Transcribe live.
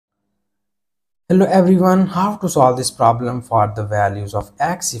Hello everyone, how to solve this problem for the values of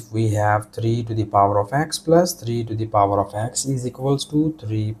x if we have 3 to the power of x plus 3 to the power of x is equals to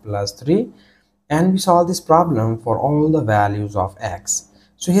 3 plus 3, and we solve this problem for all the values of x.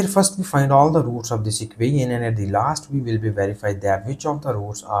 So here first we find all the roots of this equation, and at the last we will be verify that which of the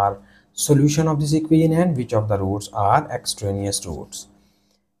roots are solution of this equation and which of the roots are extraneous roots.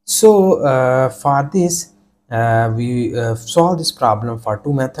 So for this we solve this problem for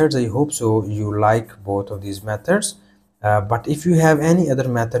two methods. I hope so you like both of these methods, but if you have any other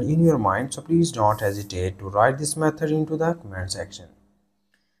method in your mind, so please don't hesitate to write this method into the comment section.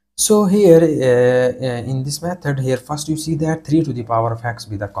 So here in this method here, first you see that 3 to the power of x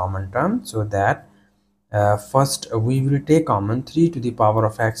be the common term, so that first we will take common 3 to the power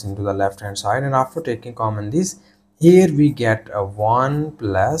of x into the left hand side, and after taking common this, here we get a 1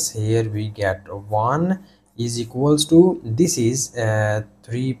 plus here we get a 1 is equals to, this is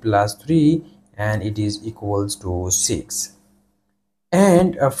 3 plus 3 and it is equals to 6.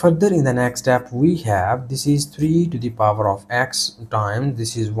 And further in the next step we have, this is 3 to the power of x times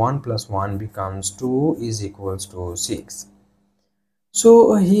this is 1 plus 1 becomes 2 is equals to 6.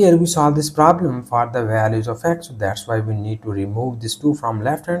 So here we solve this problem for the values of x, so that's why we need to remove this 2 from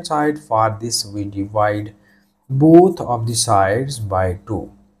left hand side. For this we divide both of the sides by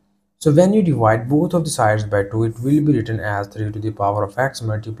 2. So when you divide both of the sides by 2, it will be written as 3 to the power of x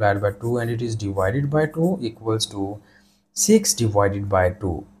multiplied by 2, and it is divided by 2 equals to 6 divided by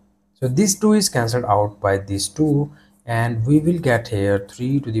 2. So this 2 is cancelled out by this 2, and we will get here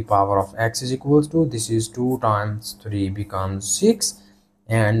 3 to the power of x is equals to, this is 2 times 3 becomes 6,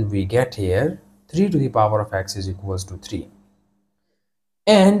 and we get here 3 to the power of x is equals to 3.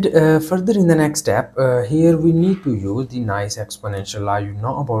 And further in the next step, here we need to use the nice exponential law. You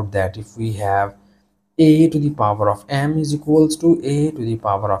know about that. If we have a to the power of m is equals to a to the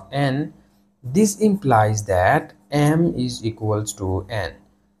power of n, this implies that m is equals to n.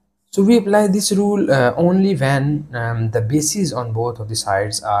 So we apply this rule only when the bases on both of the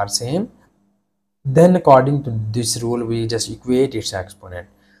sides are same. Then according to this rule we just equate its exponent,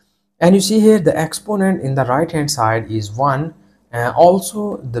 and you see here the exponent in the right hand side is 1.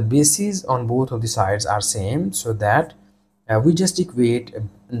 Also the bases on both of the sides are same, so that we just equate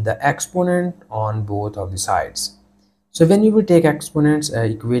the exponent on both of the sides. So when you will take exponents,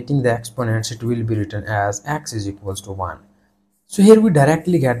 equating the exponents, it will be written as x is equals to 1. So here we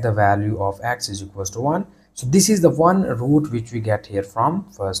directly get the value of x is equals to 1. So this is the one root which we get here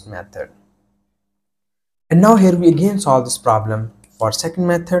from first method. And now here we again solve this problem for second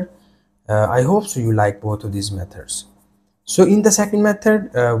method. I hope so you like both of these methods. So in the second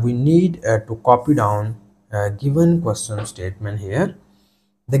method, we need to copy down given question statement here.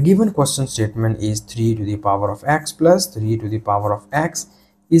 The given question statement is 3 to the power of x plus 3 to the power of x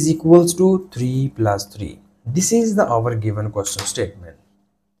is equals to 3 plus 3. This is the our given question statement.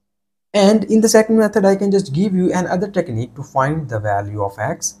 And in the second method, I can just give you another technique to find the value of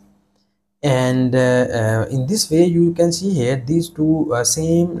x. And in this way you can see here these two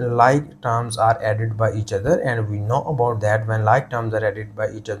same like terms are added by each other, and we know about that when like terms are added by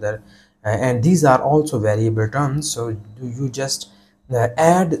each other, and these are also variable terms, so you just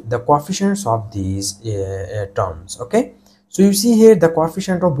add the coefficients of these terms. Okay, so you see here the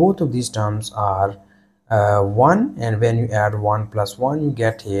coefficient of both of these terms are 1, and when you add 1 plus 1 you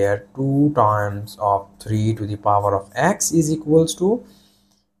get here 2 times of 3 to the power of x is equals to,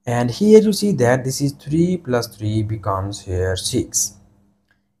 and here you see that this is 3 plus 3 becomes here 6.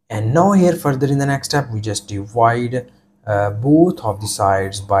 And now here further in the next step we just divide both of the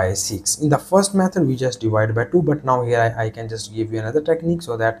sides by 6. In the first method we just divide by 2, but now here I can just give you another technique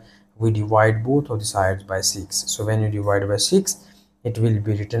so that we divide both of the sides by 6. So when you divide by 6, it will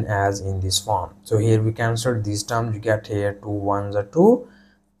be written as in this form. So here we cancel these terms, you get here 2 1s are 2,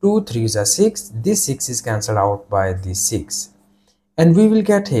 2 3s are 6, this 6 is cancelled out by this 6. And we will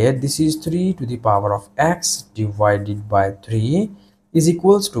get here this is 3 to the power of x divided by 3 is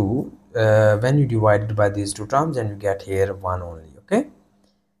equals to, when you divide it by these two terms, and you get here 1 only. Okay,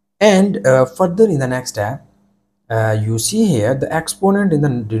 and further in the next step, you see here the exponent in the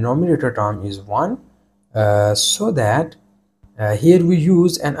denominator term is 1, so that here we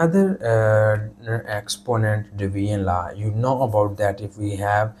use another exponent division law. You know about that. If we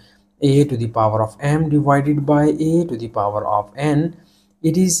have a to the power of m divided by a to the power of n,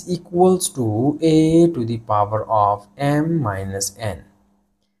 it is equals to a to the power of m minus n.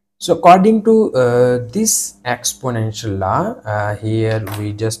 So according to this exponential law, here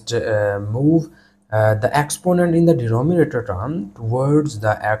we just move the exponent in the denominator term towards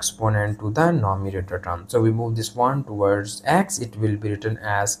the exponent to the numerator term. So we move this one towards x, it will be written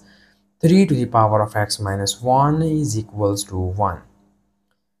as 3 to the power of x minus 1 is equals to 1.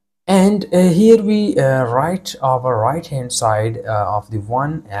 And here we write our right hand side of the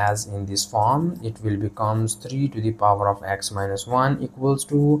 1 as in this form. It will becomes 3 to the power of x minus 1 equals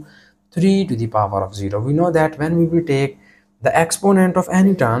to 3 to the power of 0. We know that when we will take the exponent of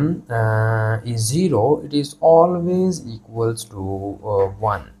any term is 0, it is always equals to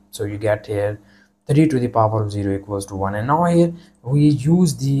 1. So you get here 3 to the power of 0 equals to 1. And now here we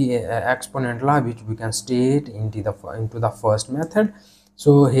use the exponent law, which we can state into the first method.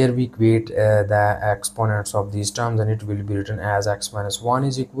 So here we create the exponents of these terms, and it will be written as x minus 1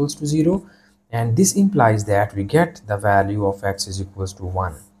 is equals to 0, and this implies that we get the value of x is equals to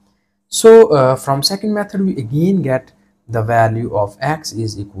 1. So from second method we again get the value of x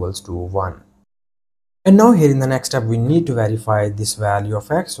is equals to 1. And now here in the next step we need to verify this value of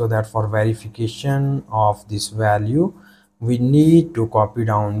x, so that for verification of this value we need to copy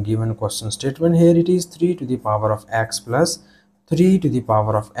down given question statement. Here it is 3 to the power of x plus 3 to the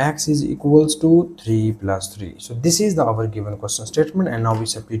power of x is equals to 3 plus 3. So this is our given question statement, and now we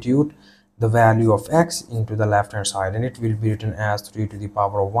substitute the value of x into the left hand side, and it will be written as 3 to the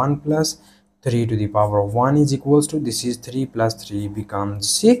power of 1 plus 3 to the power of 1 is equals to, this is 3 plus 3 becomes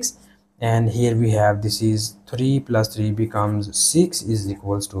 6, and here we have this is 3 plus 3 becomes 6 is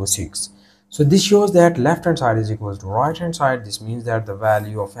equals to 6. So this shows that left hand side is equals to right hand side. This means that the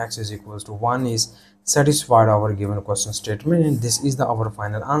value of x is equals to 1 is satisfied our given question statement, and this is our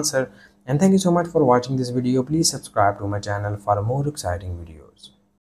final answer. And thank you so much for watching this video. Please subscribe to my channel for more exciting videos.